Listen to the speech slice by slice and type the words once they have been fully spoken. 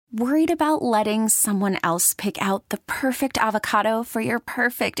Worried about letting someone else pick out the perfect avocado for your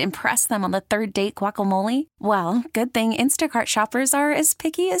perfect impress them on the third date guacamole? Well, good thing Instacart shoppers are as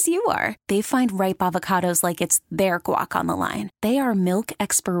picky as you are. They find ripe avocados like it's their guac on the line. They are milk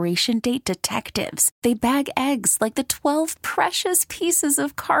expiration date detectives. They bag eggs like the 12 precious pieces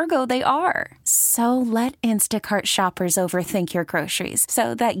of cargo they are. So let Instacart shoppers overthink your groceries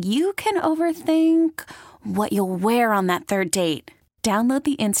so that you can overthink what you'll wear on that third date. Download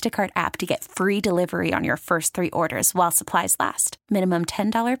the Instacart app to get free delivery on your first 3 orders while supplies last. Minimum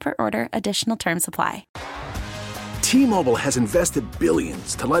 $10 per order. Additional terms apply. T-Mobile has invested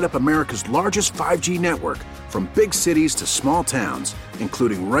billions to light up America's largest 5G network, from big cities to small towns,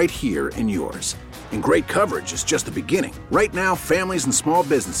 including right here in yours. And great coverage is just the beginning. Right now, families and small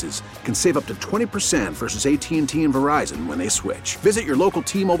businesses can save up to 20% versus AT&T and Verizon when they switch. Visit your local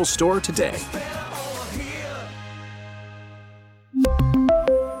T-Mobile store today.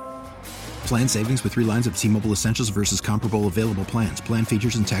 Plan savings with 3 lines of T-Mobile Essentials versus comparable available plans. Plan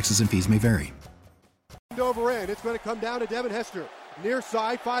features and taxes and fees may vary. Over end, it's going to come down to Devin Hester. Near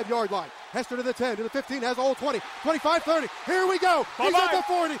side, 5-yard line. Hester to the 10, to the 15, has a whole 20, 25, 30. Here we go. He's at the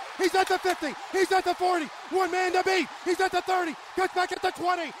 40. He's at the 50. He's at the 40. One man to beat. He's at the 30. Cuts back at the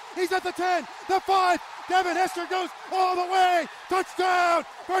 20. He's at the 10, the 5. Devin Hester goes all the way. Touchdown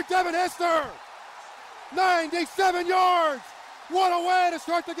for Devin Hester. 97 yards. What a way to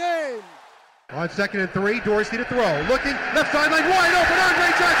start the game. On 2nd and 3, Dorsey to throw. Looking, left sideline, wide open,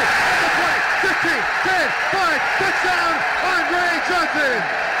 Andre Johnson. At the 20, 15, 10, 5, touchdown, Andre Johnson.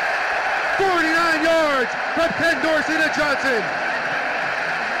 49 yards from Ken Dorsey to Johnson.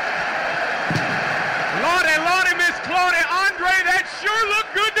 Lordy, Miss Claudia, Andre, that sure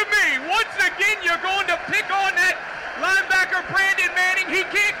looked good to me. Once again, you're going to pick on that linebacker, Brandon Manning. He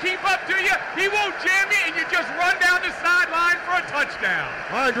can't keep up to you. He won't jam you, and you just run down the sideline for a touchdown.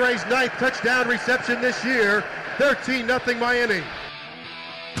 Andre's 9th touchdown reception this year. 13-0 Miami.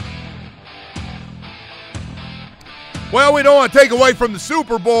 Well, we don't want to take away from the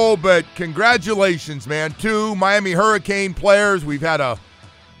Super Bowl, but congratulations, man. 2 Miami Hurricane players. We've had a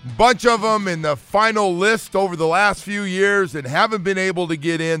bunch of them in the final list over the last few years and haven't been able to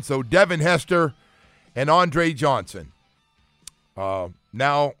get in. So Devin Hester and Andre Johnson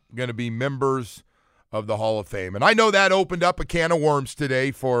now going to be members of the Hall of Fame. And I know that opened up a can of worms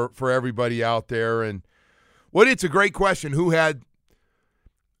today for everybody out there. And it's a great question. Who had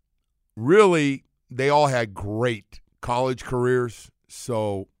really, they all had great college careers.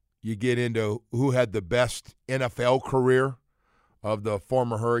 So you get into who had the best NFL career of the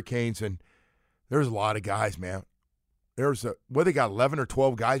former Hurricanes. And there's a lot of guys, man. They got 11 or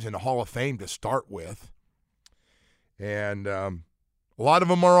 12 guys in the Hall of Fame to start with. And a lot of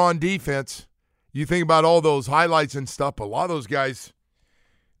them are on defense. You think about all those highlights and stuff, a lot of those guys,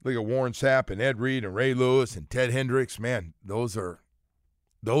 look at Warren Sapp and Ed Reed and Ray Lewis and Ted Hendricks, man, those are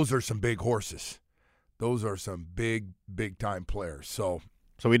some big horses. Those are some big-time players. So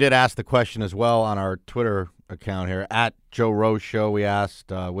we did ask the question as well on our Twitter account here. At Joe Rose Show, we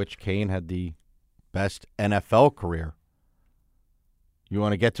asked which Kane had the best NFL career. You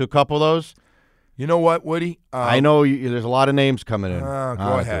want to get to a couple of those? You know what, Woody? I know there's a lot of names coming in.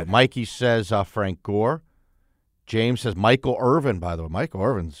 Go ahead. Mikey says Frank Gore. James says Michael Irvin, by the way. Michael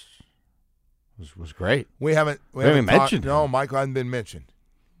Irvin's was great. We haven't mentioned him. No, Michael hasn't been mentioned.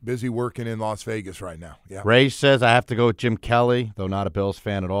 Busy working in Las Vegas right now. Yeah. Ray says I have to go with Jim Kelly, though not a Bills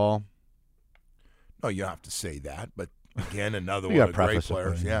fan at all. No, you don't have to say that, but again, another one of the great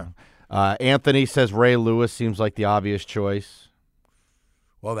players. Yeah. Anthony says Ray Lewis seems like the obvious choice.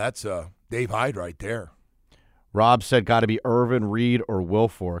 Well, that's Dave Hyde right there. Rob said got to be Irvin, Reed, or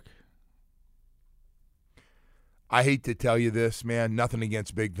Wilfork. I hate to tell you this, man. Nothing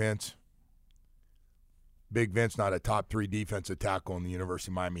against Big Vince. Big Vince not a top 3 defensive tackle in the University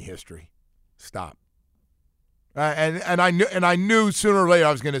of Miami history. Stop. And I knew sooner or later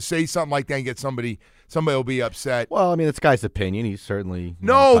I was going to say something like that and get somebody will be upset. Well, I mean, it's guy's opinion. He's certainly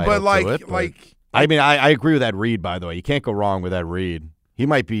but I agree with that Reed. By the way, you can't go wrong with that Reed. He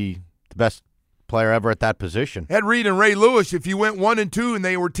might be the best player ever at that position. Ed Reed and Ray Lewis. If you went 1 and 2 and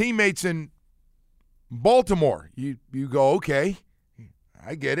they were teammates in Baltimore, you go, okay,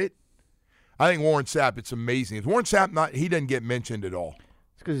 I get it. I think Warren Sapp, it's amazing. If Warren Sapp he doesn't get mentioned at all.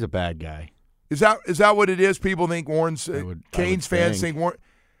 It's because he's a bad guy. Is that what it is? People think Canes fans think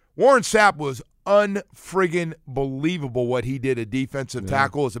Warren Sapp was unfriggin' believable what he did at defensive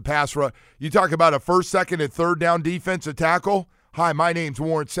tackle as a pass rush. You talk about a first, second, and third down defensive tackle. Hi, my name's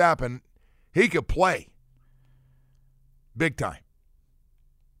Warren Sapp, and he could play. Big time.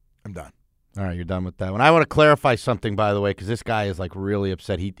 I'm done. All right, you're done with that one. I want to clarify something, by the way, because this guy is like really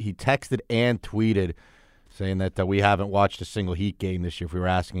upset. He texted and tweeted saying that we haven't watched a single Heat game this year. If we were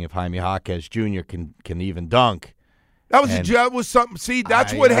asking if Jaime Jaquez Jr. can even dunk. That was something. See,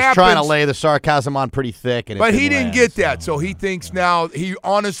 that's what happens. Trying to lay the sarcasm on pretty thick, but he didn't get that, so he thinks now. He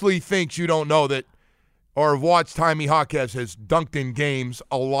honestly thinks you don't know that, or have watched Jaime Jaquez has dunked in games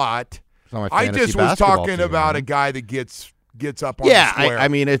a lot. I just was talking about a guy that gets up on the square. I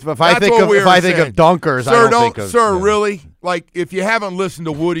mean, if I think of dunkers, sir, I don't think of sir. Really, like if you haven't listened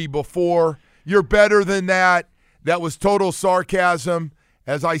to Woody before, you're better than that. That was total sarcasm.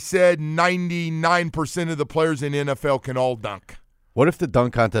 As I said, 99% of the players in NFL can all dunk. What if the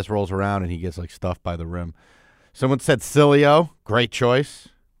dunk contest rolls around and he gets like stuffed by the rim? Someone said Cilio, great choice.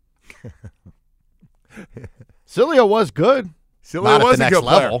 Cilio was good. Cilio was a good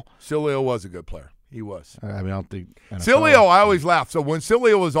player. Cilio was a good player. He was. I mean, I don't think Cilio. I always laugh. So when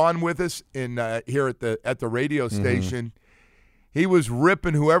Cilio was on with us in here at the radio station, he was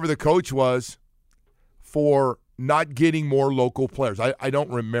ripping whoever the coach was for not getting more local players. I don't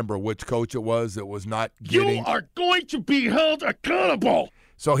remember which coach it was that was not getting. You are going to be held accountable.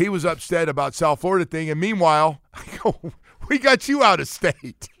 So he was upset about South Florida thing, and meanwhile, I go, we got you out of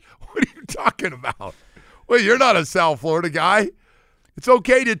state. What are you talking about? Well, you're not a South Florida guy. It's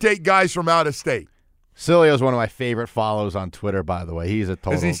okay to take guys from out of state. Cilio is one of my favorite follows on Twitter, by the way. He's a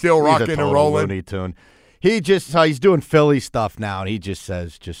total. Is he still rocking and rolling? Looney Tune. He's doing Philly stuff now, and he just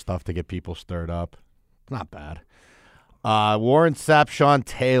says stuff to get people stirred up. Not bad. Warren Sapp, Sean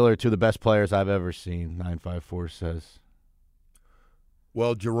Taylor, two of the best players I've ever seen, 954 says.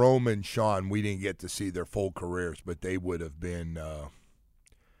 Well, Jerome and Sean, we didn't get to see their full careers, but they would have been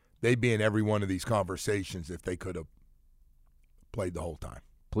they'd be in every one of these conversations if they could have played the whole time.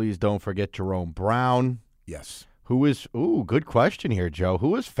 Please don't forget Jerome Brown. Yes. Good question here, Joe.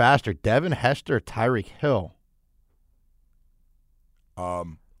 Who is faster, Devin, Hester, Tyreek Hill? Are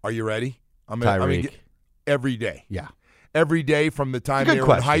you ready? Tyreek. Every day. Yeah. Every day from the time they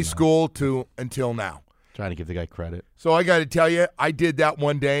were in high school to until now. Trying to give the guy credit. So I got to tell you, I did that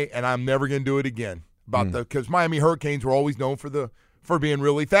one day, and I'm never going to do it again. Because Miami Hurricanes were always known for being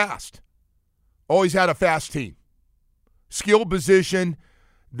really fast. Always had a fast team. Skill position,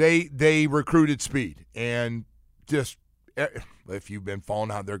 they recruited speed. And just, if you've been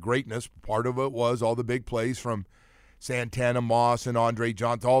following out their greatness, part of it was all the big plays from Santana Moss and Andre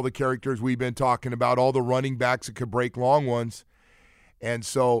Johnson, all the characters we've been talking about, all the running backs that could break long ones. And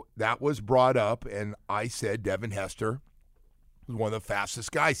so that was brought up, and I said Devin Hester was one of the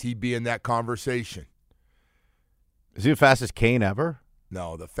fastest guys. He'd be in that conversation. Is he the fastest Kane ever?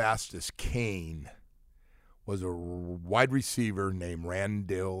 No, the fastest Kane was a wide receiver named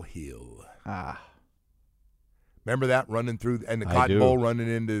Randall Hill. Remember that running through and the Cotton Bowl running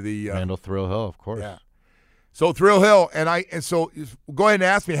into the Randall Thrill Hill, of course. Yeah. So Thrill Hill, and so go ahead and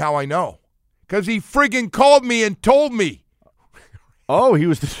ask me how I know, because he friggin' called me and told me. Oh,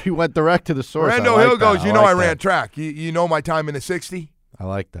 he went direct to the source. Randall Hill goes, I ran track. You know my time in the 60? I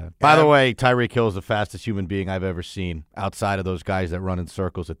like that. By the way, Tyreek Hill is the fastest human being I've ever seen outside of those guys that run in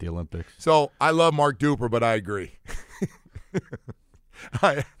circles at the Olympics. So I love Mark Duper, but I agree.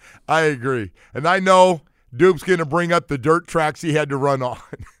 I agree. And I know Dupe's going to bring up the dirt tracks he had to run on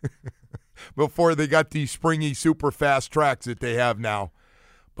before they got these springy, super fast tracks that they have now.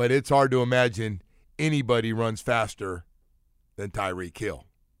 But it's hard to imagine anybody runs faster than Tyreek Hill.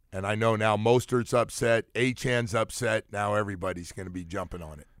 And I know now Mostert's upset, Achan's upset. Now everybody's going to be jumping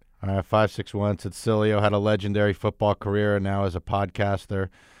on it. All right, 561 said Cilio had a legendary football career and now is a podcaster.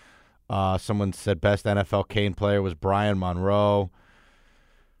 Someone said best NFL Kane player was Brian Monroe.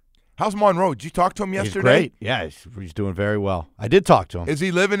 How's Monroe? Did you talk to him yesterday? He's great. Yeah, he's doing very well. I did talk to him. Is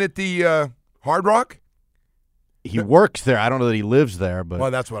he living at the Hard Rock? He works there. I don't know that he lives there. But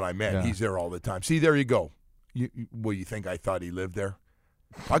well, that's what I meant. Yeah. He's there all the time. See, there you go. You think I thought he lived there?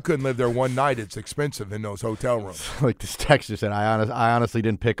 I couldn't live there one night. It's expensive in those hotel rooms. Like this texter said, I honestly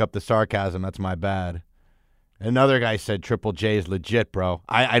didn't pick up the sarcasm. That's my bad. Another guy said Triple J is legit, bro.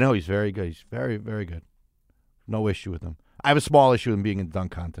 I know he's very good. He's very, very good. No issue with him. I have a small issue with him being in the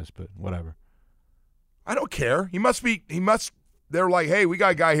dunk contest, but whatever. I don't care. He must. They're like, hey, we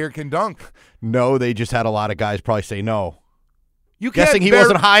got a guy here who can dunk. No, they just had a lot of guys probably say no. Guessing he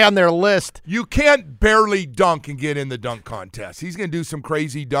wasn't high on their list. You can't barely dunk and get in the dunk contest. He's going to do some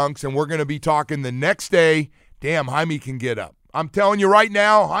crazy dunks, and we're going to be talking the next day. Damn, Jaime can get up. I'm telling you right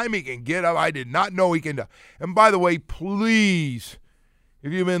now, Jaime can get up. I did not know he can dunk. And by the way, please,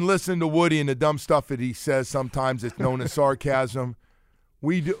 if you've been listening to Woody and the dumb stuff that he says sometimes, it's known as sarcasm.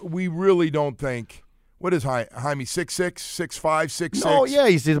 We really don't think What is Jaime? 6'6", 6'5", 6'6"? Oh, yeah,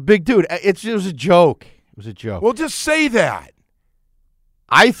 he's a big dude. It was a joke. It was a joke. Well, just say that.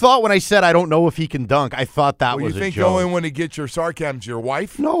 I thought when I said I don't know if he can dunk, I thought that was a joke. You think the only one to get your sarcasm is your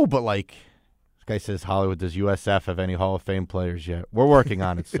wife? No, but like, this guy says, Hollywood, does USF have any Hall of Fame players yet? We're working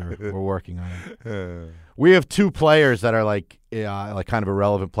on it, sir. We're working on it. We have 2 players that are like kind of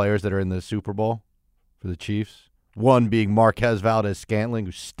irrelevant players that are in the Super Bowl for the Chiefs. One being Marquez Valdez-Scantling,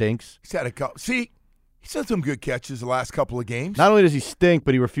 who stinks. He's had a couple. See, he's had some good catches the last couple of games. Not only does he stink,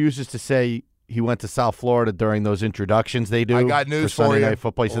 but he refuses to say he went to South Florida during those introductions they do. I got news for Sunday you. Night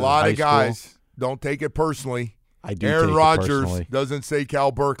Football. A lot of guys don't take it personally. I do. Aaron take Rodgers it personally. doesn't say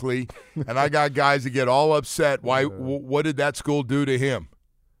Cal Berkeley, and I got guys that get all upset. Why? What did that school do to him?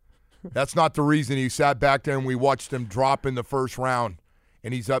 That's not the reason he sat back there and we watched him drop in the first round,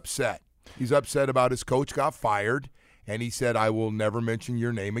 and he's upset. He's upset about his coach got fired, and he said, I will never mention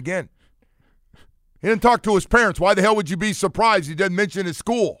your name again. He didn't talk to his parents. Why the hell would you be surprised he didn't mention his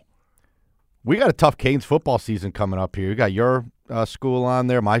school? We got a tough Canes football season coming up here. You got your school on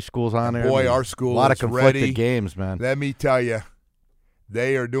there, my school's on there. Boy, our school is a lot of conflicted ready. games, man. Let me tell you,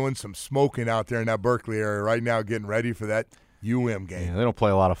 they are doing some smoking out there in that Berkeley area right now, getting ready for that UM game. Yeah, they don't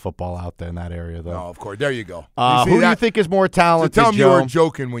play a lot of football out there in that area, though. No, of course. There you go. Who do you think is more talented, so tell them Joe? you were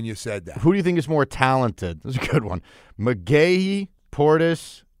joking when you said that. Who do you think is more talented? This is a good one. McGahee,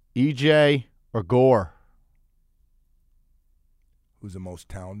 Portis, EJ, or Gore? Who's the most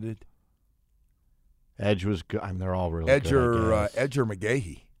talented? Edge was good. I mean, they're all really Edge good. Edge or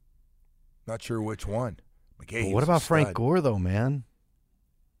McGahee. Not sure which one. McGahee. What about Frank Gore, though, man?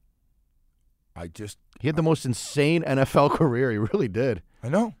 He had the most insane NFL career. He really did. I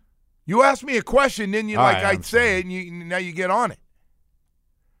know. You asked me a question, then I'd say it, and now you get on it.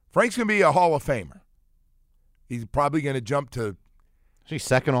 Frank's going to be a Hall of Famer. He's probably going to jump to... Is he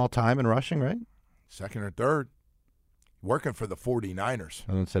second all-time in rushing, right? Second or third. Working for the 49ers.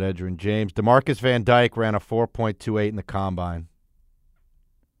 And then said Edgerrin James. DeMarcus Van Dyke ran a 4.28 in the Combine.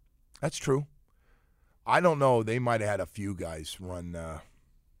 That's true. I don't know. They might have had a few guys run...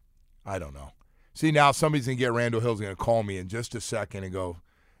 I don't know. See, now somebody's going to get Randall Hill's going to call me in just a second and go,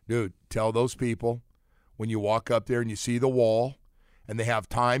 dude, tell those people when you walk up there and you see the wall and they have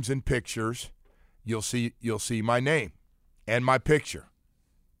times and pictures, you'll see my name and my picture.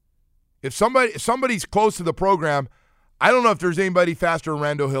 If somebody's close to the program, I don't know if there's anybody faster than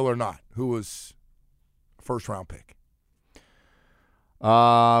Randall Hill or not, who was a first-round pick.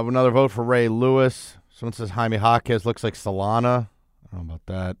 Another vote for Ray Lewis. Someone says Jaime Jaquez looks like Solana. I don't know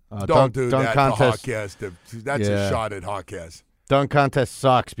about that. Don't do that contest. to Jaquez. That's a shot at Jaquez. Dunk contest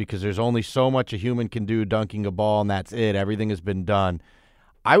sucks because there's only so much a human can do dunking a ball, and that's it. Everything has been done.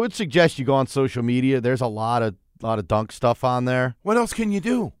 I would suggest you go on social media. There's a lot of dunk stuff on there. What else can you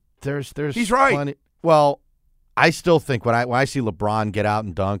do? There's He's right. Plenty. Well, I still think when I see LeBron get out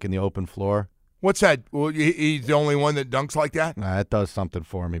and dunk in the open floor. What's that? Well, he's the only one that dunks like that? That does something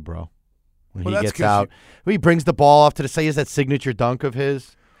for me, bro. When well, he gets out, he brings the ball off to the side. He has that signature dunk of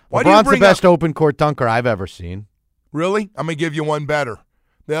his. LeBron's the best open court dunker I've ever seen. Really? I'm going to give you one better.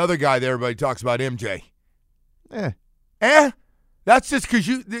 The other guy that everybody talks about, MJ. That's just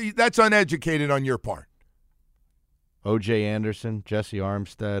because that's uneducated on your part. O.J. Anderson, Jesse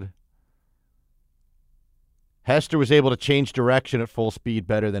Armstead. Hester was able to change direction at full speed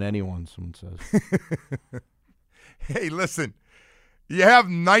better than anyone, someone says. Hey, listen. You have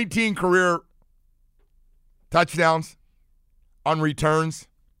 19 career touchdowns on returns.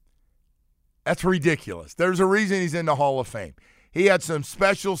 That's ridiculous. There's a reason he's in the Hall of Fame. He had some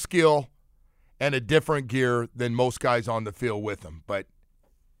special skill and a different gear than most guys on the field with him, but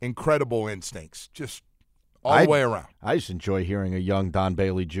incredible instincts, just all the way around. I just enjoy hearing a young Don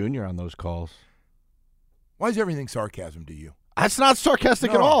Bailey Jr. on those calls. Why is everything sarcasm to you? That's not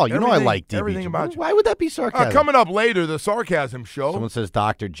sarcastic at all. You know I like DB. Everything about you. Why would that be sarcastic? Coming up later, the sarcasm show. Someone says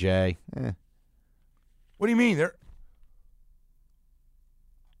Dr. J. What do you mean?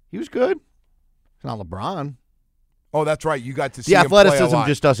 He was good. It's not LeBron. Oh, that's right. You got to see him play a lot. The athleticism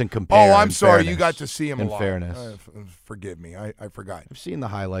just doesn't compare. Oh, I'm sorry. You got to see him a lot. In fairness. Forgive me. I forgot. I've seen the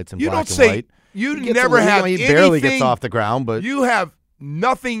highlights in black and white. You never have he anything. Barely gets off the ground, but you have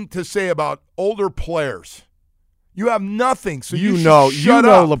nothing to say about older players. You have nothing, so you know shut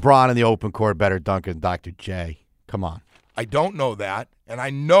up. LeBron in the open court better dunk than Dr. J. Come on. I don't know that, and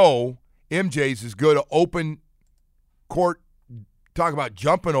I know MJ's is good at open court. Talk about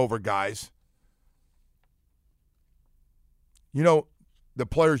jumping over guys. You know, the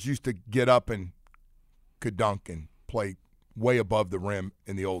players used to get up and could dunk and play way above the rim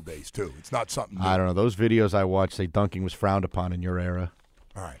in the old days, too. It's not something new. I don't know. Those videos I watched say dunking was frowned upon in your era.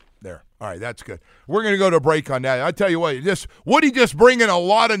 All right, there. All right, that's good. We're going to go to a break on that. I tell you what, Woody just bringing a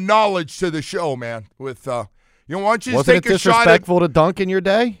lot of knowledge to the show, man. With why don't you just take a shot at... Wasn't it disrespectful to dunk in your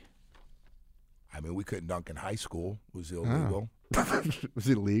day? I mean, we couldn't dunk in high school. It was illegal. Was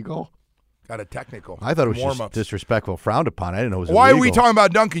it illegal? Got a technical. I thought it was just disrespectful, frowned upon. I didn't know it was Why illegal. are we talking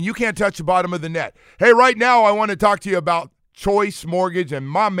about dunking? You can't touch the bottom of the net. Hey, right now I want to talk to you about Choice Mortgage and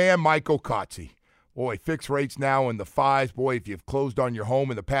my man Michael Kotze. Boy, fixed rates now in the 5s. Boy, if you've closed on your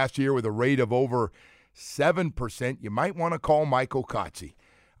home in the past year with a rate of over 7%, you might want to call Michael Kotze.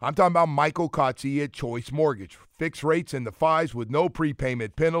 I'm talking about Michael Kotze at Choice Mortgage. Fixed rates in the 5s with no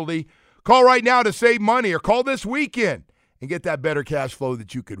prepayment penalty. Call right now to save money or call this weekend and get that better cash flow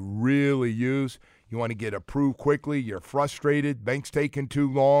that you could really use. You want to get approved quickly. You're frustrated. Bank's taking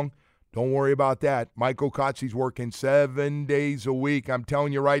too long. Don't worry about that. Michael Kotze's working 7 days a week. I'm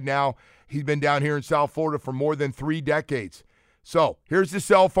telling you right now, he's been down here in South Florida for more than 3 decades. So here's the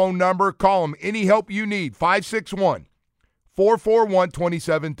cell phone number. Call him. Any help you need,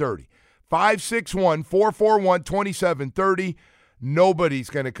 561-441-2730. 561-441-2730. Nobody's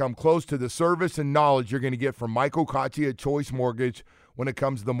going to come close to the service and knowledge you're going to get from Michael Kotze at Choice Mortgage when it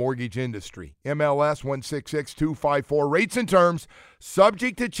comes to the mortgage industry. MLS 166254. Rates and terms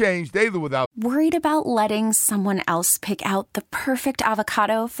subject to change daily without. Worried about letting someone else pick out the perfect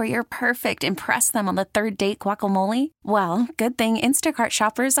avocado for your perfect impress them on the third date guacamole? Well, good thing Instacart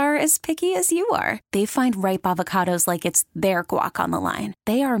shoppers are as picky as you are. They find ripe avocados like it's their guac on the line.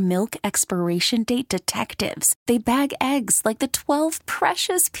 They are milk expiration date detectives. They bag eggs like the 12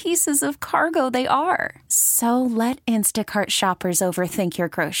 precious pieces of cargo they are. So let Instacart shoppers overthink your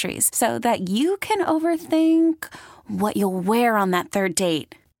groceries so that you can overthink what you'll wear on that third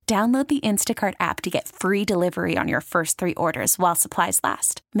date. Download the Instacart app to get free delivery on your first 3 orders while supplies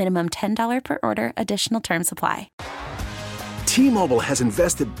last. Minimum $10 per order. Additional terms apply. T-Mobile has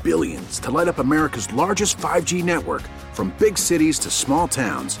invested billions to light up America's largest 5G network, from big cities to small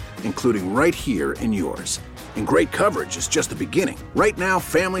towns, including right here in yours. And great coverage is just the beginning. Right now,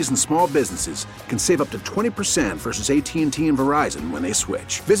 families and small businesses can save up to 20% versus AT&T and Verizon when they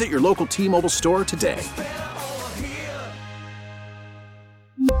switch. Visit your local T-Mobile store today.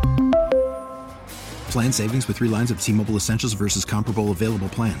 Plan savings with 3 lines of T-Mobile Essentials versus comparable available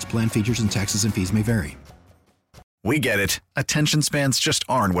plans. Plan features and taxes and fees may vary. We get it. Attention spans just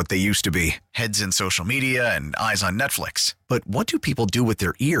aren't what they used to be. Heads in social media and eyes on Netflix. But what do people do with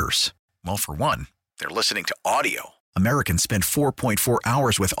their ears? Well, for one, they're listening to audio. Americans spend 4.4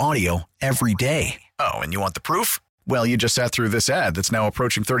 hours with audio every day. Oh, and you want the proof? Well, you just sat through this ad that's now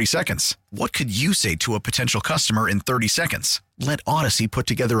approaching 30 seconds. What could you say to a potential customer in 30 seconds? Let Odyssey put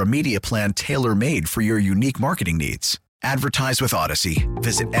together a media plan tailor-made for your unique marketing needs. Advertise with Odyssey.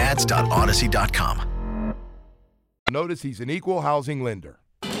 Visit ads.odyssey.com. Notice he's an equal housing lender.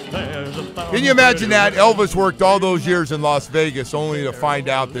 Can you imagine that? Elvis worked all those years in Las Vegas only to find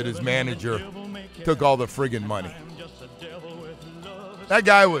out that his manager took all the friggin' money. That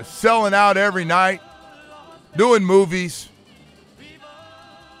guy was selling out every night, doing movies.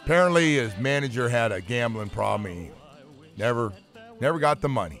 Apparently his manager had a gambling problem. He never got the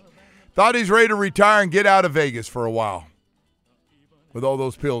money. Thought he's ready to retire and get out of Vegas for a while with all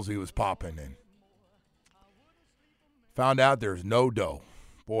those pills he was popping in. Found out there's no dough.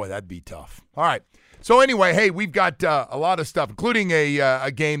 Boy, that'd be tough. All right. So anyway, hey, we've got a lot of stuff, including a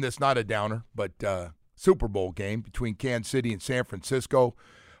game that's not a downer, but Super Bowl game between Kansas City and San Francisco.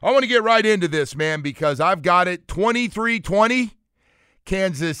 I want to get right into this, man, because I've got it 23-20,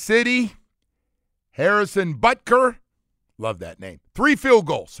 Kansas City, Harrison Butker, love that name, 3 field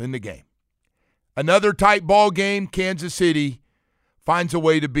goals in the game. Another tight ball game, Kansas City finds a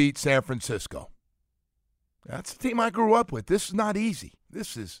way to beat San Francisco. That's the team I grew up with. This is not easy.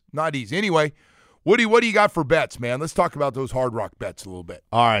 Anyway, Woody, what do you got for bets, man? Let's talk about those Hard Rock bets a little bit.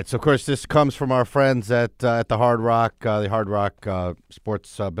 All right. So, of course, this comes from our friends at the Hard Rock. The Hard Rock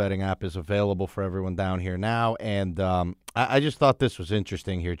sports betting app is available for everyone down here now. And I just thought this was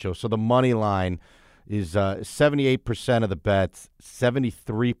interesting here, Joe. So the money line is 78% of the bets,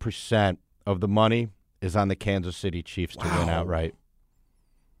 73% of the money is on the Kansas City Chiefs to win outright.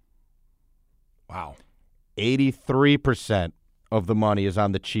 Wow. 83% of the money is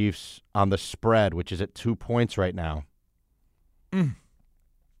on the Chiefs on the spread, which is at 2 points right now. And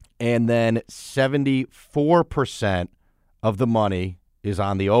then 74% of the money is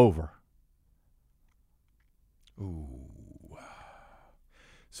on the over. Ooh.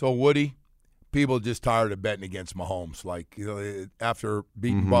 So, Woody, people just tired of betting against Mahomes. Like, after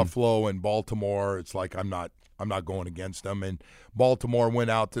beating Buffalo and Baltimore, it's like I'm not I'm not going against them. And Baltimore went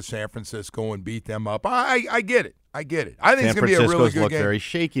out to San Francisco and beat them up. I get it. I think it's going to be a really good game. San Francisco's looked very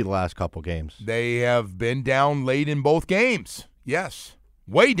shaky the last couple games. They have been down late in both games. Yes,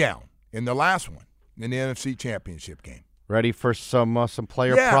 way down in the last one in the NFC Championship game. Ready for some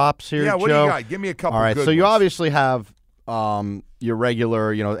player props here, Joe? Yeah, what do you got? Give me a couple. All right, good so you ones. obviously have your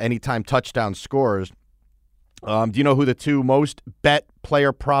regular, anytime touchdown scorers. Do you know who the two most bet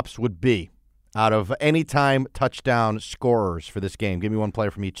player props would be out of anytime touchdown scorers for this game? Give me one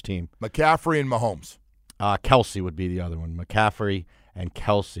player from each team. McCaffrey and Mahomes. Kelsey would be the other one. McCaffrey and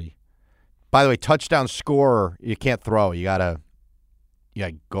Kelsey. By the way, touchdown scorer, you can't throw. You gotta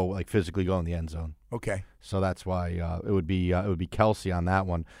go physically go in the end zone. Okay. So that's why it would be Kelsey on that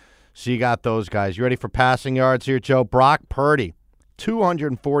one. So you got those guys. You ready for passing yards here, Joe? Brock Purdy,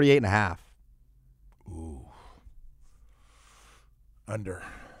 248.5. Ooh. Under.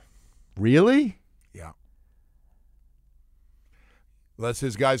 Really? Yeah. Unless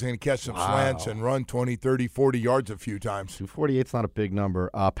his guy's going to catch some slants and run 20, 30, 40 yards a few times. 248's not a big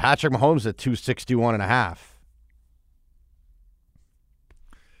number. Patrick Mahomes at 261.5.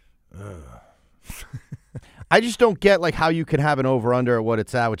 I just don't get how you can have an over-under at what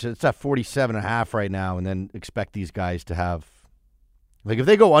it's at, which it's at 47.5 right now, and then expect these guys to have if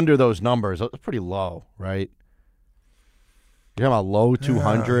they go under those numbers, it's pretty low, right? You're talking about low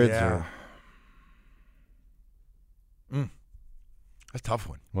 200s? Yeah. That's a tough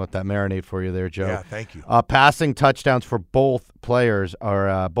one. Let that marinate for you there, Joe. Yeah, thank you. Passing touchdowns for both players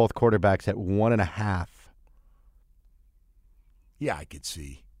are both quarterbacks at 1.5. Yeah, I could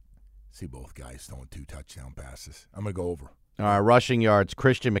see both guys throwing 2 touchdown passes. I'm going to go over. All right, rushing yards,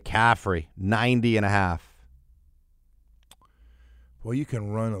 Christian McCaffrey, 90.5. Well, you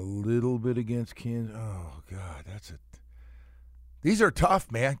can run a little bit against Kansas. Oh, God, these are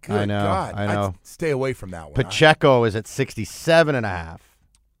tough, man. Good God. I know. I'd stay away from that one. Pacheco is at 67.5.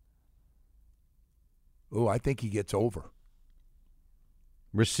 Oh, I think he gets over.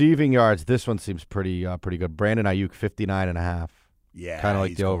 Receiving yards, this one seems pretty good. Brandon Ayuk, 59.5. Yeah. Kind of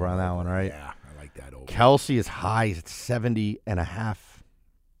like the over on that one, right? Yeah, I like that over. Kelsey is high. He's at 70.5.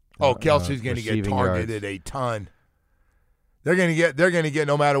 Oh, Kelsey's going to get targeted a ton. They're going to get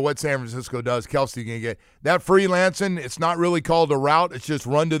no matter what San Francisco does. Kelsey's going to get that freelancing. It's not really called a route. It's just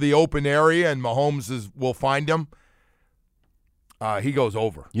run to the open area, and Mahomes will find him. He goes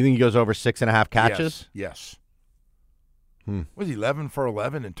over. You think he goes over 6.5 catches? Yes. Was he 11 for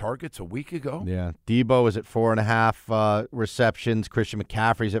 11 in targets a week ago? Yeah. Debo is at 4.5 receptions. Christian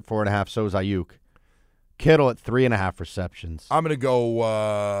McCaffrey's at 4.5. So is Ayuk. Kittle at 3.5 receptions. I'm going to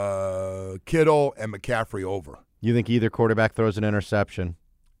go Kittle and McCaffrey over. You think either quarterback throws an interception?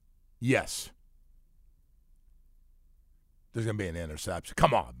 Yes. There's going to be an interception.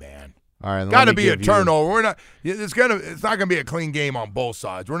 Come on, man. All right, got to be a turnover. We're not. It's not going to be a clean game on both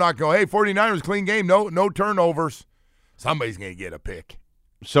sides. We're not going, hey, 49ers clean game, no turnovers. Somebody's going to get a pick.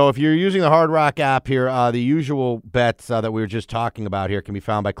 So if you're using the Hard Rock app here, the usual bets that we were just talking about here can be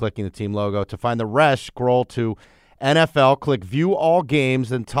found by clicking the team logo. To find the rest, scroll to NFL, click View All Games,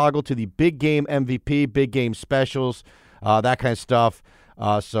 then toggle to the Big Game MVP, Big Game Specials, that kind of stuff.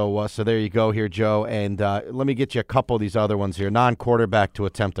 So there you go here, Joe. And let me get you a couple of these other ones here. Non-quarterback to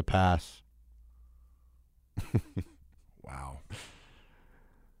attempt a pass. Wow. I'm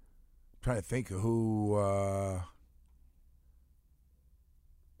trying to think of who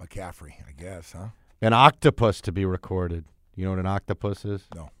McCaffrey, I guess, huh? An octopus to be recorded. You know what an octopus is?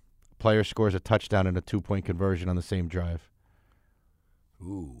 No. Player scores a touchdown and a 2-point conversion on the same drive.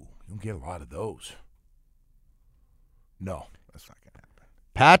 Ooh, you don't get a lot of those. No, that's not going to happen.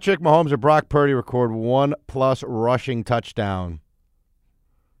 Patrick Mahomes or Brock Purdy record 1+ rushing touchdown.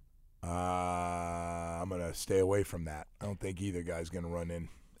 I'm going to stay away from that. I don't think either guy's going to run in.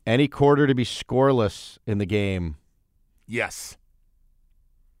 Any quarter to be scoreless in the game. Yes.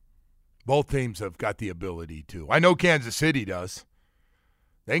 Both teams have got the ability to. I know Kansas City does.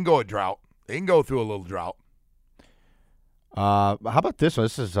 They can go a drought. They can go through a little drought. How about this one?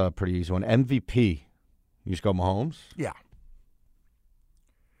 This is a pretty easy one. MVP. You just go Mahomes? Yeah.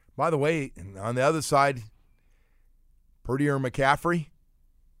 By the way, on the other side, Purdy or McCaffrey.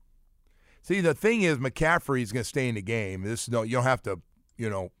 See, the thing is, McCaffrey is going to stay in the game. You don't have to,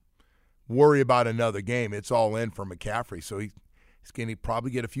 worry about another game. It's all in for McCaffrey. So he's going to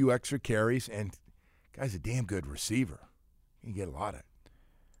probably get a few extra carries, and guy's a damn good receiver. You can get a lot of.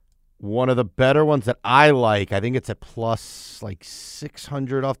 One of the better ones that I like, I think it's at plus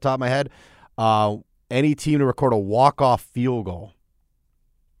 600 off the top of my head. Any team to record a walk-off field goal.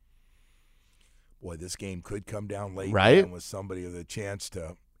 Boy, this game could come down late, right? With somebody with a chance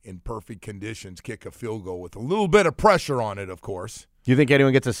to in perfect conditions, kick a field goal with a little bit of pressure on it, of course. Do you think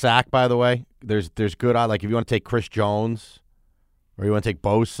anyone gets a sack, by the way? There's good odds. Like if you want to take Chris Jones or you want to take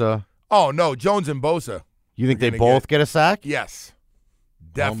Bosa. Oh, no, Jones and Bosa. You think they both get a sack? Yes,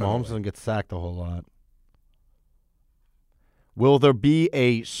 definitely. Mahomes doesn't get sacked a whole lot. Will there be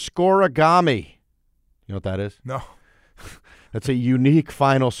a scorigami? You know what that is? No. That's a unique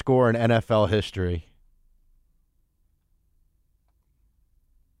final score in NFL history.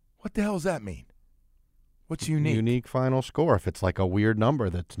 What the hell does that mean? What's unique? Unique final score. If it's like a weird number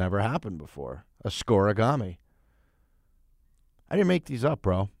that's never happened before. A scorigami. I didn't make these up,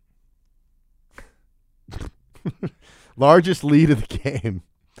 bro. Largest lead of the game.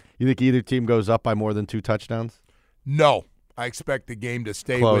 You think either team goes up by more than 2 touchdowns? No. I expect the game to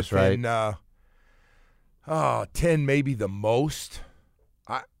stay close, within right? 10, maybe the most.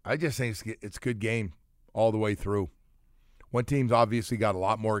 I just think it's a good game all the way through. One team's obviously got a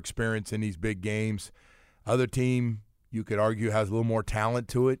lot more experience in these big games. Other team, you could argue, has a little more talent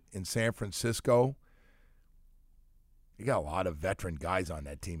to it in San Francisco. You got a lot of veteran guys on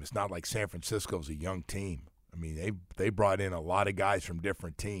that team. It's not like San Francisco's a young team. I mean, they brought in a lot of guys from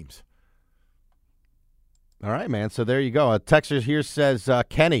different teams. All right, man. So there you go. A texter here says,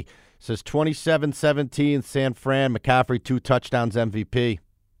 Kenny says 27-17 San Fran, McCaffrey 2 touchdowns MVP.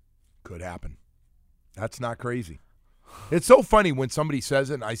 Could happen. That's not crazy. It's so funny when somebody says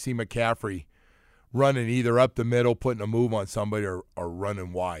it and I see McCaffrey running either up the middle, putting a move on somebody, or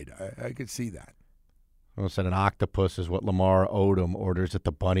running wide. I could see that. I said an octopus is what Lamar Odom orders at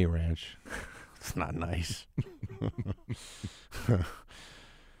the Bunny Ranch. It's not nice.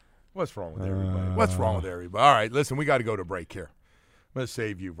 What's wrong with everybody? What's wrong with everybody? All right, listen, we got to go to break here. I'm going to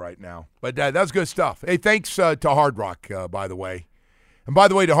save you right now. But that's good stuff. Hey, thanks to Hard Rock, by the way. And by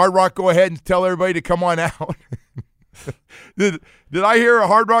the way, to Hard Rock, go ahead and tell everybody to come on out. Did I hear a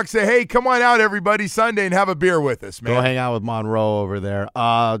Hard Rock say, hey, come on out, everybody, Sunday and have a beer with us, man? Go hang out with Monroe over there.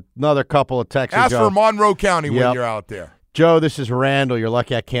 Another couple of texts. Ask for Monroe County when you're out there. Joe, this is Randall. You're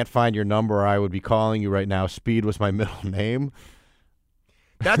lucky I can't find your number or I would be calling you right now. Speed was my middle name.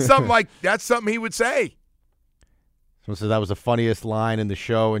 That's something he would say. Someone said that was the funniest line in the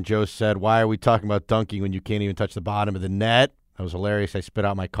show, and Joe said, why are we talking about dunking when you can't even touch the bottom of the net? That was hilarious. I spit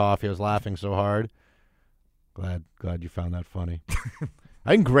out my coffee. I was laughing so hard. Glad you found that funny.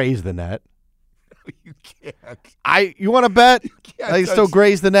 I can graze the net. No, you can't. You want to bet? I can still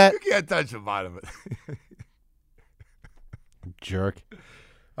graze the net? You can't touch the bottom of it. Jerk.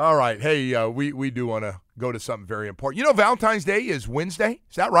 All right. Hey, we do want to go to something very important. You know, Valentine's Day is Wednesday.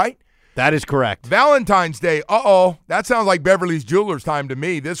 Is that right? That is correct. Valentine's Day. Uh-oh. That sounds like Beverly's Jewelers time to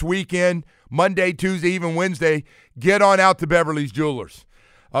me. This weekend, Monday, Tuesday, even Wednesday, get on out to Beverly's Jewelers.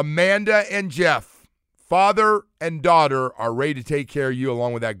 Amanda and Jeff, father and daughter, are ready to take care of you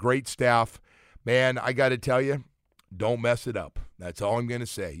along with that great staff. Man, I got to tell you, don't mess it up. That's all I'm going to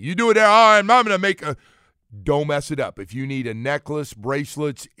say. You do it there. I'm going to make a... Don't mess it up. If you need a necklace,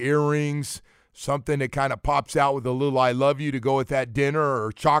 bracelets, earrings, something that kind of pops out with a little I love you to go with that dinner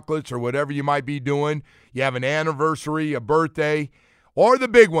or chocolates or whatever you might be doing, you have an anniversary, a birthday, or the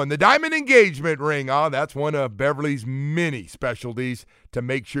big one, the diamond engagement ring. Oh, that's one of Beverly's many specialties to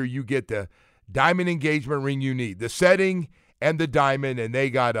make sure you get the diamond engagement ring you need. The setting and the diamond, and they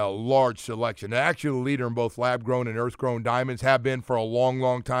got a large selection. They're actually the leader in both lab-grown and earth-grown diamonds, have been for a long,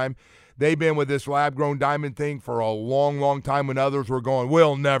 long time. They've been with this lab-grown diamond thing for a long, long time when others were going,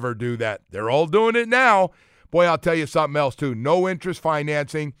 we'll never do that. They're all doing it now. Boy, I'll tell you something else, too. No interest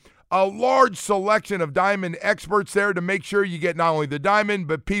financing. A large selection of diamond experts there to make sure you get not only the diamond,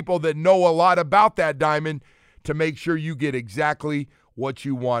 but people that know a lot about that diamond to make sure you get exactly what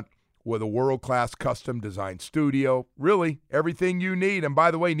you want with a world-class custom design studio. Really, everything you need. And by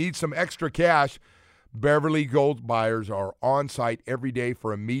the way, need some extra cash. Beverly Gold buyers are on site every day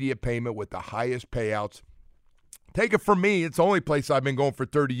for immediate payment with the highest payouts. Take it from me, it's the only place I've been going for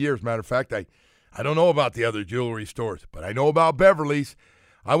 30 years. Matter of fact, I don't know about the other jewelry stores, but I know about Beverly's.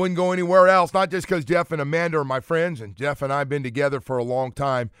 I wouldn't go anywhere else, not just because Jeff and Amanda are my friends, and Jeff and I have been together for a long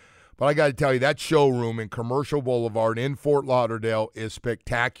time, but I got to tell you, that showroom in Commercial Boulevard in Fort Lauderdale is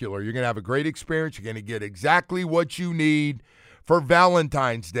spectacular. You're going to have a great experience. You're going to get exactly what you need for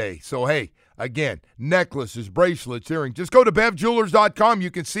Valentine's Day. So, hey, again, necklaces, bracelets, earrings. Just go to bevjewelers.com.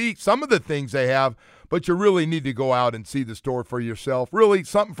 You can see some of the things they have, but you really need to go out and see the store for yourself. Really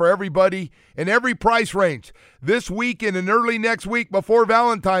something for everybody in every price range. This weekend and early next week before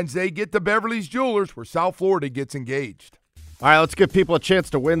Valentine's Day, get to Beverly's Jewelers where South Florida gets engaged. All right, let's give people a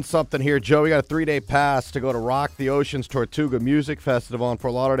chance to win something here, Joe. We got a 3-day pass to go to Rock the Ocean's Tortuga Music Festival in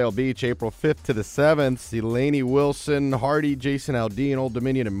Fort Lauderdale Beach, April 5th to the 7th. See Lainey Wilson, Hardy, Jason Aldean, Old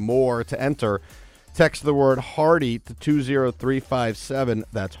Dominion, and more. To enter, text the word Hardy to 20357.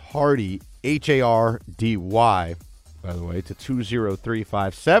 That's Hardy, Hardy, by the way, to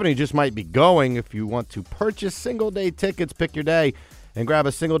 20357. You just might be going. If you want to purchase single-day tickets, pick your day and grab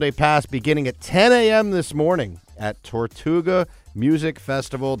a single-day pass beginning at 10 a.m. this morning at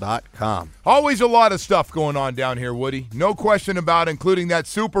TortugaMusicFestival.com. Always a lot of stuff going on down here, Woody. No question about it, including that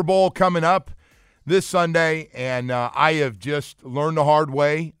Super Bowl coming up this Sunday. And I have just learned the hard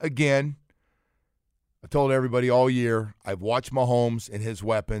way again. I told everybody all year, I've watched Mahomes and his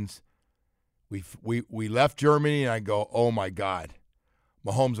weapons. We left Germany, and I go, oh, my God.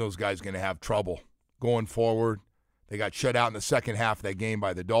 Mahomes, those guys going to have trouble going forward. They got shut out in the second half of that game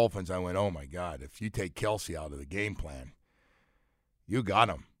by the Dolphins. I went, oh, my God, if you take Kelsey out of the game plan, you got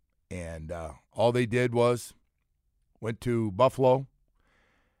him. And all they did was went to Buffalo,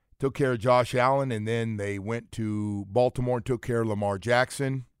 took care of Josh Allen, and then they went to Baltimore and took care of Lamar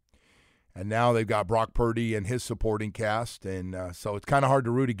Jackson. And now they've got Brock Purdy and his supporting cast. And so it's kind of hard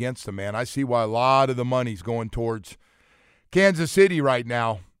to root against them, man. I see why a lot of the money's going towards Kansas City right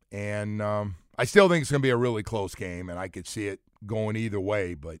now. And I still think it's going to be a really close game, and I could see it going either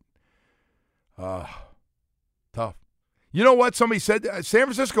way, but tough. You know what? Somebody said San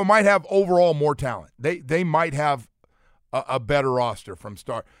Francisco might have overall more talent. They might have a better roster from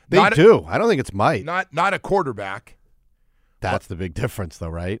start. They do. I don't think it's might. Not a quarterback. That's the big difference, though,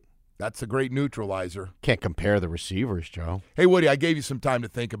 right? That's a great neutralizer. Can't compare the receivers, Joe. Hey, Woody, I gave you some time to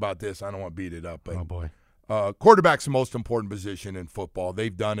think about this. I don't want to beat it up. But, oh, boy. Quarterback's the most important position in football.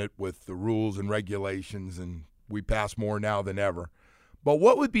 They've done it with the rules and regulations, and we pass more now than ever. But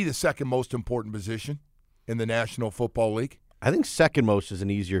what would be the second most important position in the National Football League? I think second most is an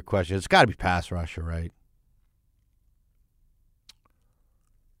easier question. It's got to be pass rusher, right?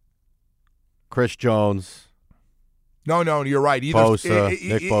 Chris Jones. No, you're right. Either Bosa,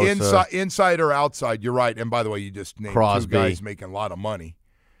 Nick Bosa. Inside or outside, you're right. And by the way, you just named Crosby. Two guys making a lot of money.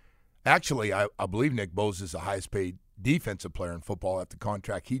 Actually, I believe Nick Bosa is the highest-paid defensive player in football at the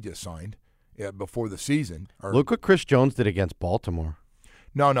contract he just signed before the season. Look what Chris Jones did against Baltimore.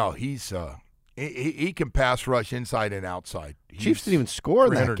 No, he's he can pass rush inside and outside. Chiefs didn't even score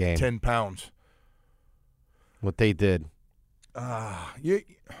in that game. 10 pounds. What they did. I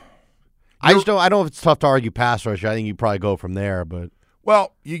don't know if it's tough to argue pass rush. I think you probably go from there, but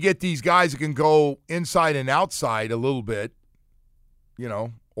well, you get these guys that can go inside and outside a little bit,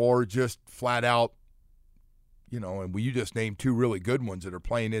 or just flat out, and you just named two really good ones that are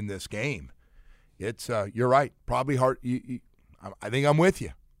playing in this game. It's you're right, probably hard. I think I'm with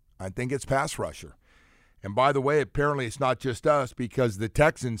you. I think it's pass rusher. And by the way, apparently it's not just us, because the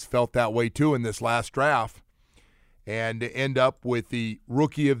Texans felt that way too in this last draft, and end up with the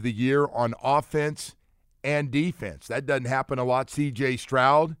Rookie of the Year on offense and defense. That doesn't happen a lot. C.J.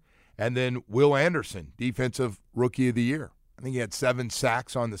 Stroud, and then Will Anderson, Defensive Rookie of the Year. I think he had 7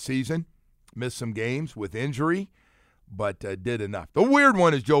 sacks on the season, missed some games with injury, but did enough. The weird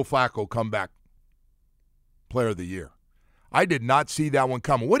one is Joe Flacco, comeback Player of the Year. I did not see that one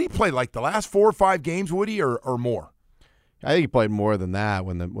coming. What did he play, like the last 4 or 5 games, Woody, or more? I think he played more than that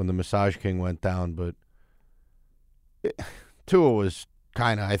when the Massage King went down, but Tua was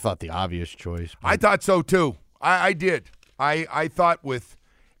kind of, I thought, the obvious choice. I thought so, too. I did. I thought with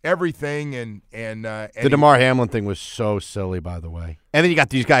everything and the DeMar Hamlin thing was so silly, by the way. And then you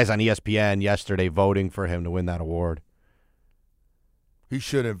got these guys on ESPN yesterday voting for him to win that award. He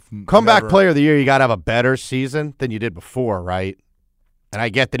should have comeback player of the year. You got to have a better season than you did before, right? And I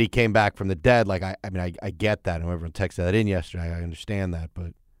get that he came back from the dead. Like I get that. And everyone texted that in yesterday. I understand that,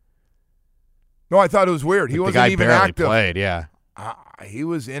 but no, I thought it was weird. He wasn't even active. Played, yeah. He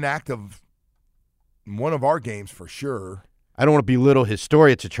was inactive in one of our games for sure. I don't want to belittle his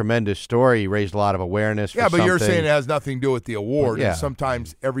story. It's a tremendous story. He raised a lot of awareness. Yeah, for but you're saying it has nothing to do with the award. Yeah. And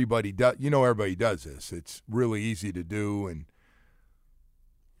sometimes everybody does. Everybody does this. It's really easy to do, and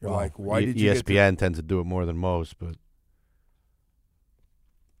you're like, why did you? ESPN tends to do it more than most, but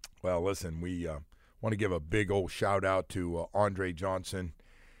well, listen, we want to give a big old shout out to Andre Johnson,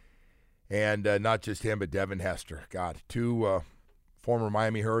 and not just him, but Devin Hester. God, 2 former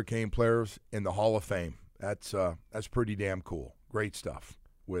Miami Hurricane players in the Hall of Fame. That's pretty damn cool. Great stuff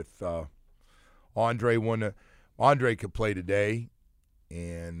with Andre. Andre could play today,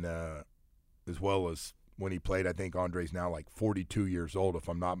 and as well as when he played. I think Andre's now like 42 years old, if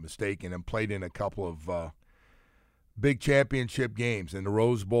I'm not mistaken, and played in a couple of big championship games in the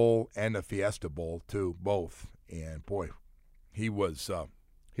Rose Bowl and the Fiesta Bowl too, both. And boy, he was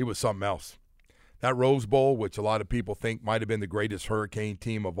something else. That Rose Bowl, which a lot of people think might have been the greatest Hurricane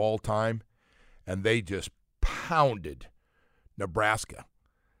team of all time, and they just pounded Nebraska.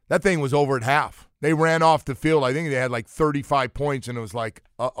 That thing was over at half. They ran off the field. I think they had like 35 points, and it was like,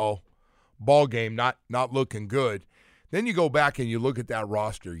 ball game not looking good. Then you go back and you look at that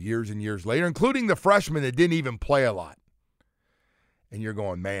roster years and years later, including the freshmen that didn't even play a lot. And you're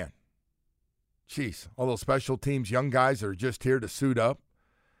going, man, geez, all those special teams, young guys that are just here to suit up,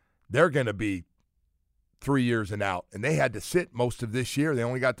 they're going to be 3 years and out. And they had to sit most of this year. They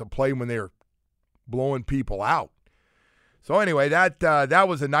only got to play when they were blowing people out. So anyway, that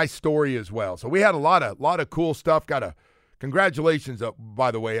was a nice story as well. So we had a lot of cool stuff. Congratulations,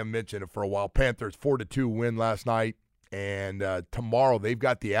 by the way, I mentioned it for a while. Panthers 4-2 win last night. And tomorrow they've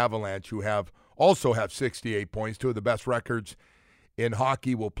got the Avalanche, who also have 68 points, two of the best records in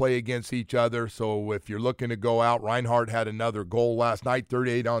hockey, will play against each other. So if you're looking to go out, Reinhardt had another goal last night,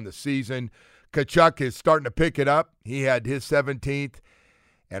 38 on the season. Tkachuk is starting to pick it up. He had his 17th.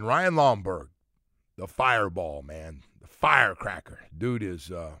 And Ryan Lomberg, the fireball, man, the firecracker. Dude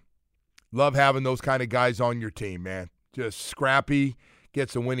is love having those kind of guys on your team, man. Just scrappy.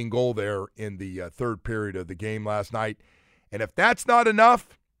 Gets a winning goal there in the third period of the game last night. And if that's not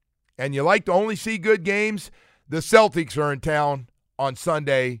enough, and you like to only see good games, the Celtics are in town on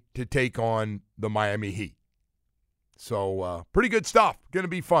Sunday to take on the Miami Heat. So pretty good stuff. Going to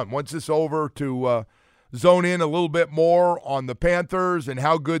be fun. Once it's over, to zone in a little bit more on the Panthers and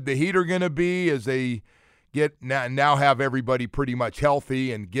how good the Heat are going to be as they get now have everybody pretty much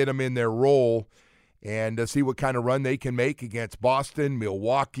healthy and get them in their role. And see what kind of run they can make against Boston,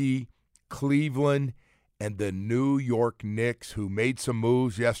 Milwaukee, Cleveland, and the New York Knicks, who made some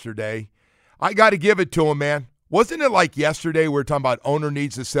moves yesterday. I got to give it to them, man. Wasn't it like yesterday we were talking about owner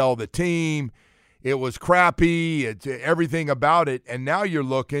needs to sell the team? It was crappy. It's everything about it. And now you're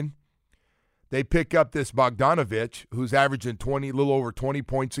looking. They pick up this Bogdanovich, who's averaging a little over 20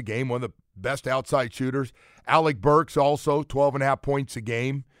 points a game, one of the best outside shooters. Alec Burks also 12.5 points a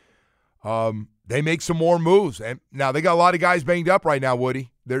game. They make some more moves. And now they got a lot of guys banged up right now,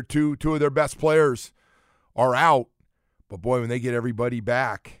 Woody. They're two of their best players are out. But, boy, when they get everybody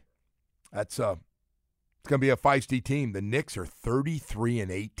back, it's going to be a feisty team. The Knicks are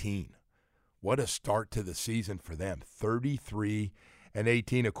 33-18. What a start to the season for them.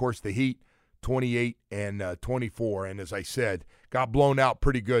 33-18. Of course, the Heat, 28-24. And as I said, got blown out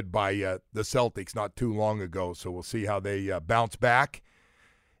pretty good by the Celtics not too long ago. So we'll see how they bounce back.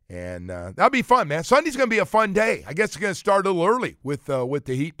 And that'll be fun, man. Sunday's going to be a fun day. I guess it's going to start a little early with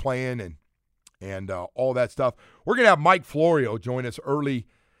the Heat playing and all that stuff. We're going to have Mike Florio join us early,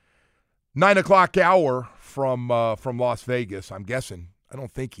 9 o'clock hour from Las Vegas. I'm guessing. I don't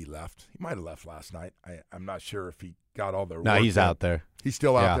think he left. He might have left last night. I'm not sure if he got all the work. No, he's out there. He's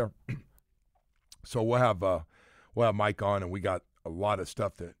still out there. So we'll have Mike on, and we got a lot of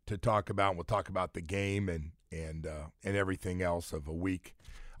stuff to talk about. And we'll talk about the game and everything else of a week.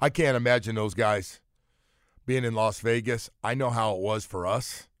 I can't imagine those guys being in Las Vegas. I know how it was for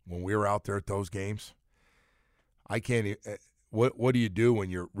us when we were out there at those games. I can't. What do you do when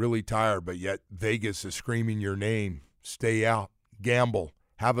you're really tired, but yet Vegas is screaming your name? Stay out, gamble,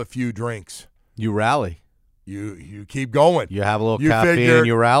 have a few drinks. You rally. You keep going. You have a little caffeine and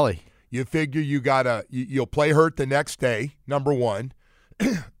you rally. You figure you'll play hurt the next day, number one,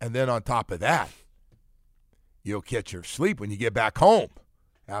 and then on top of that, you'll catch your sleep when you get back home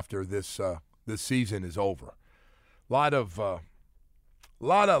after this season is over. Lot of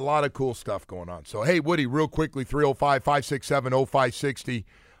cool stuff going on. So, hey, Woody, real quickly, 305-567-0560.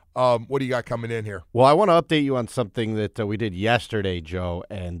 What do you got coming in here? Well, I want to update you on something that we did yesterday, Joe,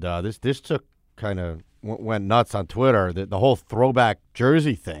 and this took kind of went nuts on Twitter, the whole throwback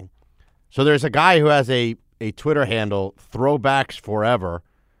jersey thing. So there's a guy who has a Twitter handle, Throwbacks Forever,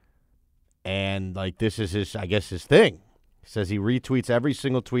 and like this is his thing. He says he retweets every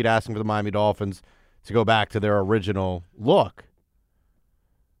single tweet asking for the Miami Dolphins to go back to their original look.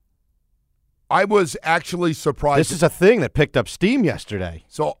 I was actually surprised. This is a thing that picked up steam yesterday.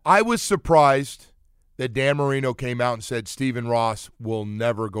 So I was surprised that Dan Marino came out and said Stephen Ross will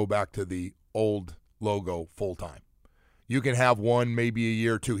never go back to the old logo full-time. You can have one maybe a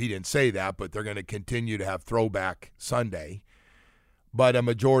year or two. He didn't say that, but they're going to continue to have Throwback Sunday. But a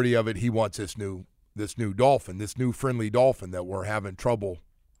majority of it, he wants this new Dolphin, this new friendly Dolphin that we're having trouble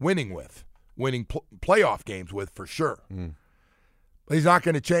winning playoff games with for sure. But he's not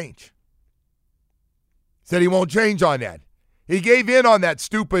going to change. Said he won't change on that. He gave in on that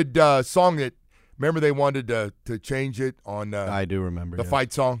stupid song that, remember they wanted to change it on I do remember the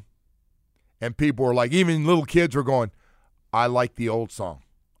fight song? And people were like, even little kids were going, I like the old song.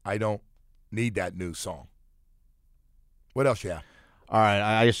 I don't need that new song. What else you have? All right,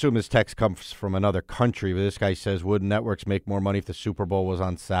 I assume this text comes from another country, but this guy says, would networks make more money if the Super Bowl was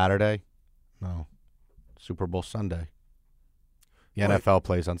on Saturday? No. Super Bowl Sunday. The NFL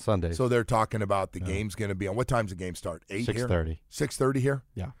plays on Sundays. So they're talking about the game's going to be on. What time's the game start? 8 here? 6:30. 6:30 here?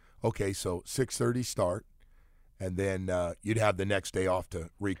 Yeah. Okay, so 6:30 start, and then you'd have the next day off to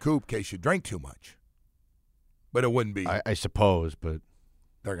recoup in case you drank too much. But it wouldn't be. I suppose, but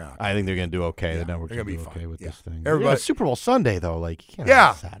they're gonna. I think they're going to do okay. Yeah, The network's they're going gonna to be do okay fine. with this thing. Everybody, Super Bowl Sunday, though. Like, you can't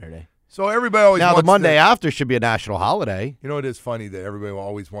have Saturday. So everybody always now, wants the Monday to, after should be a national holiday. You know, it is funny that everybody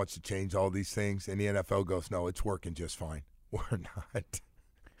always wants to change all these things, and the NFL goes, no, it's working just fine. We're not.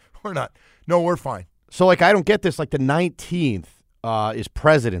 We're not. No, we're fine. So, like, I don't get this. Like, the 19th is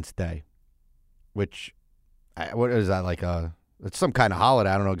President's Day, which, what is that? Like, it's some kind of holiday.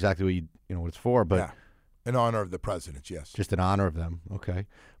 I don't know exactly what what it's for, but. Yeah. In honor of the presidents, yes. Just in honor of them. Okay.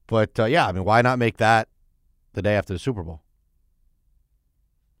 But, yeah, I mean, why not make that the day after the Super Bowl?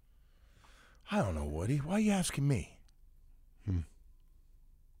 I don't know, Woody. Why are you asking me?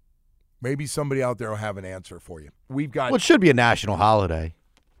 Maybe somebody out there will have an answer for you. We've got. Well, it should be a national holiday.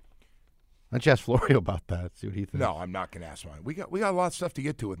 Why don't you ask Florio about that? See what he thinks. No, I'm not going to ask mine. We got a lot of stuff to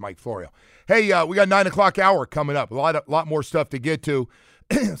get to with Mike Florio. Hey, we got 9 o'clock hour coming up. A lot more stuff to get to.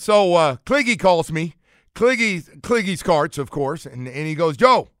 So Cliggy calls me. Cliggy's Carts, of course, and he goes,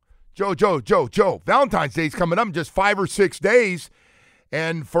 Joe. Valentine's Day's coming up in just 5 or 6 days,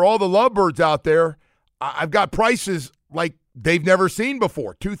 and for all the lovebirds out there, I've got prices like they've never seen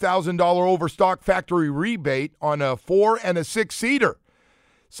before. $2,000 overstock factory rebate on a 4 and a 6-seater.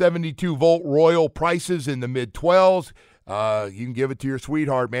 72-volt Royal prices in the mid-12s. You can give it to your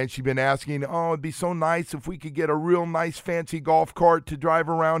sweetheart, man. She's been asking, it'd be so nice if we could get a real nice fancy golf cart to drive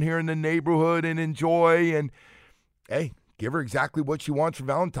around here in the neighborhood and enjoy. And, hey, give her exactly what she wants for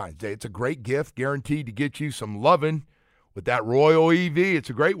Valentine's Day. It's a great gift, guaranteed to get you some loving with that Royal EV. It's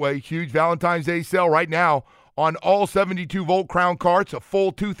a great way. Huge Valentine's Day sale right now on all 72-volt Crown carts, a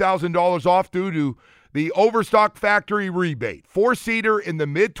full $2,000 off due to the overstock factory rebate. 4-seater in the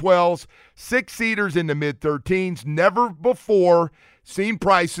mid-12s, 6-seaters in the mid-13s. Never before seen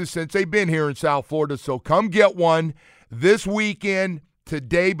prices since they've been here in South Florida. So come get one this weekend,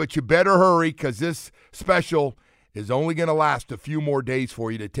 today, but you better hurry because this special is only going to last a few more days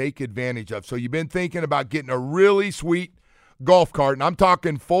for you to take advantage of. So you've been thinking about getting a really sweet golf cart, and I'm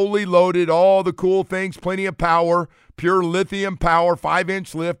talking fully loaded, all the cool things, plenty of power, pure lithium power,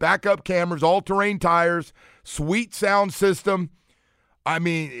 5-inch lift, backup cameras, all-terrain tires, sweet sound system. I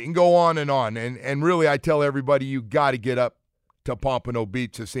mean, it can go on. And really, I tell everybody, you got to get up to Pompano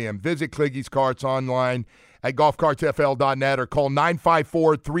Beach to see them. Visit Cliggy's Carts online at golfcartsfl.net or call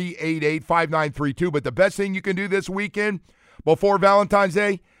 954-388-5932. But the best thing you can do this weekend before Valentine's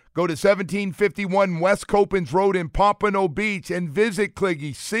Day, go to 1751 West Copans Road in Pompano Beach and visit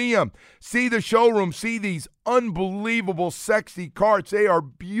Cliggy. See them. See the showroom. See these unbelievable, sexy carts. They are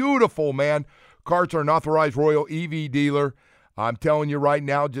beautiful, man. Carts are an authorized Royal EV dealer. I'm telling you right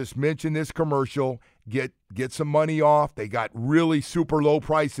now, just mention this commercial. Get some money off. They got really super low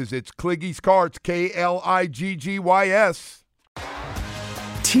prices. It's Cliggy's Carts, Kliggys.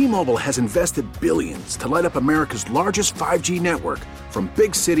 T-Mobile has invested billions to light up America's largest 5G network, from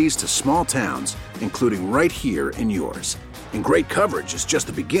big cities to small towns, including right here in yours. And great coverage is just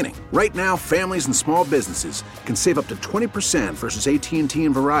the beginning. Right now, families and small businesses can save up to 20% versus AT&T and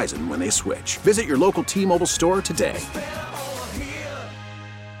Verizon when they switch. Visit your local T-Mobile store today.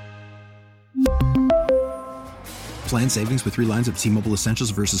 Plan savings with 3 lines of T-Mobile Essentials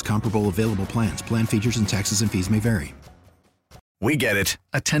versus comparable available plans. Plan features and taxes and fees may vary. We get it.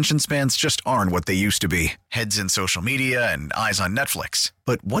 Attention spans just aren't what they used to be. Heads in social media and eyes on Netflix.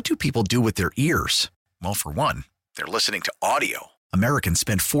 But what do people do with their ears? Well, for one, they're listening to audio. Americans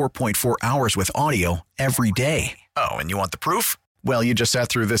spend 4.4 hours with audio every day. Oh, and you want the proof? Well, you just sat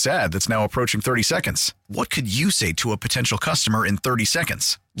through this ad that's now approaching 30 seconds. What could you say to a potential customer in 30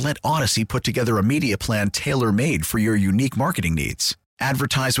 seconds? Let Odyssey put together a media plan tailor-made for your unique marketing needs.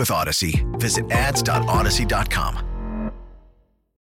 Advertise with Odyssey. Visit ads.odyssey.com.